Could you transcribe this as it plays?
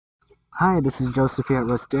Hi, this is Joseph here at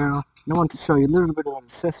Russ Darrow, and I want to show you a little bit of an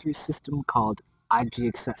accessory system called IG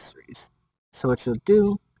Accessories. So what you'll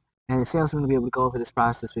do, and the salesman will be able to go over this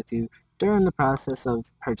process with you during the process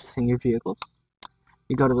of purchasing your vehicle.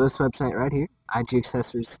 You go to this website right here,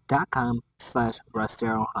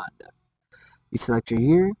 igaccessories.com/RussDarrowHonda. You select your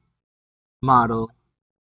year, model,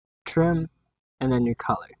 trim, and then your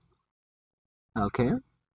color. Okay?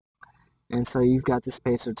 And so you've got this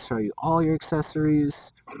page to show you all your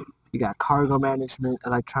accessories. You got cargo management,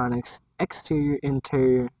 electronics, exterior,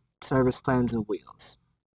 interior, service plans, and wheels.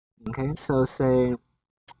 Okay, so say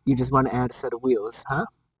you just want to add a set of wheels, huh?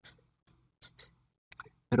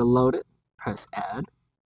 It'll load it, press add.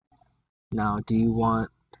 Now, do you want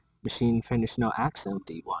machine finish no accent?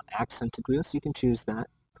 Do you want accented wheels? You can choose that.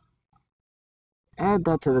 Add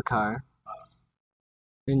that to the car.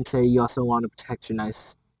 And say you also want to protect your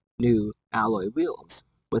nice new alloy wheels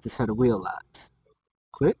with a set of wheel locks.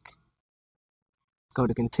 Click, go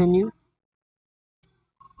to continue,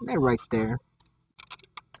 and they're right there.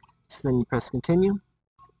 So then you press continue.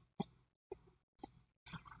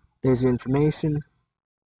 There's your information,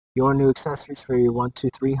 your new accessories for your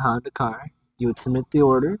 123 Honda car. You would submit the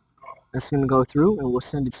order. That's going to go through, and we'll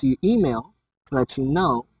send it to your email to let you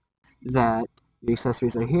know that your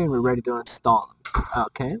accessories are here and we're ready to install them.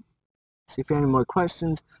 Okay? So if you have any more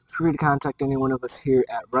questions, feel free to contact any one of us here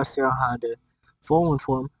at Russ Darrow Honda,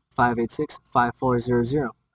 414-586-5400.